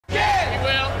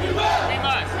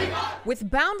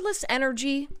With boundless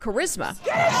energy, charisma,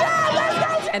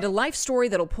 and a life story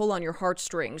that'll pull on your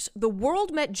heartstrings, the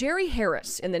world met Jerry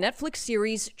Harris in the Netflix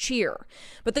series Cheer.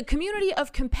 But the community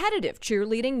of competitive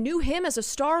cheerleading knew him as a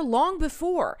star long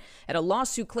before, and a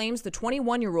lawsuit claims the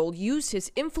 21-year-old used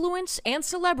his influence and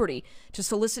celebrity to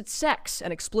solicit sex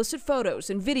and explicit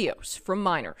photos and videos from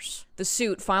minors. The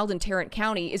suit, filed in Tarrant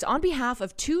County, is on behalf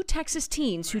of two Texas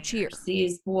teens who cheer.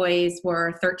 These boys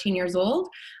were 13 years old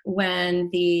when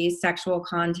the sexual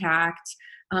contact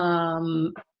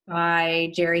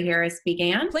by Jerry Harris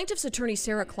began. Plaintiff's attorney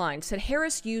Sarah Klein said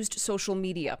Harris used social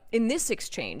media. In this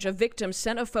exchange, a victim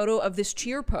sent a photo of this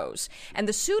cheer pose, and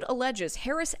the suit alleges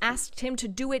Harris asked him to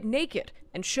do it naked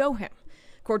and show him.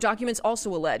 Court documents also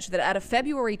allege that at a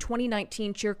February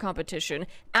 2019 cheer competition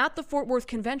at the Fort Worth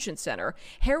Convention Center,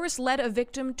 Harris led a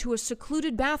victim to a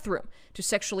secluded bathroom to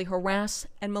sexually harass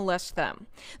and molest them.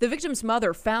 The victim's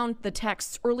mother found the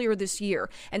texts earlier this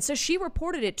year and says she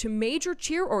reported it to major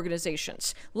cheer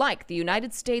organizations like the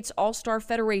United States All-Star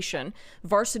Federation,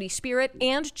 Varsity Spirit,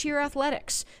 and Cheer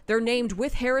Athletics. They're named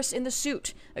with Harris in the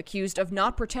suit, accused of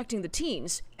not protecting the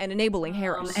teens and enabling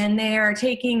Harris. And they are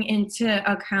taking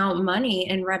into account money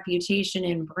and reputation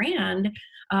and brand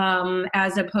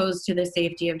as opposed to the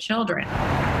safety of children.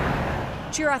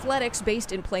 Cheer Athletics,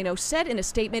 based in Plano, said in a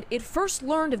statement it first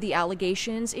learned of the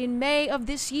allegations in May of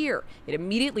this year. It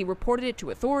immediately reported it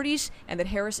to authorities and that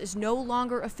Harris is no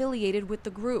longer affiliated with the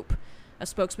group. A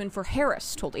spokesman for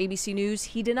Harris told ABC News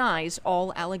he denies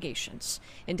all allegations.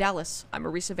 In Dallas, I'm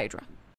Marisa Vedra.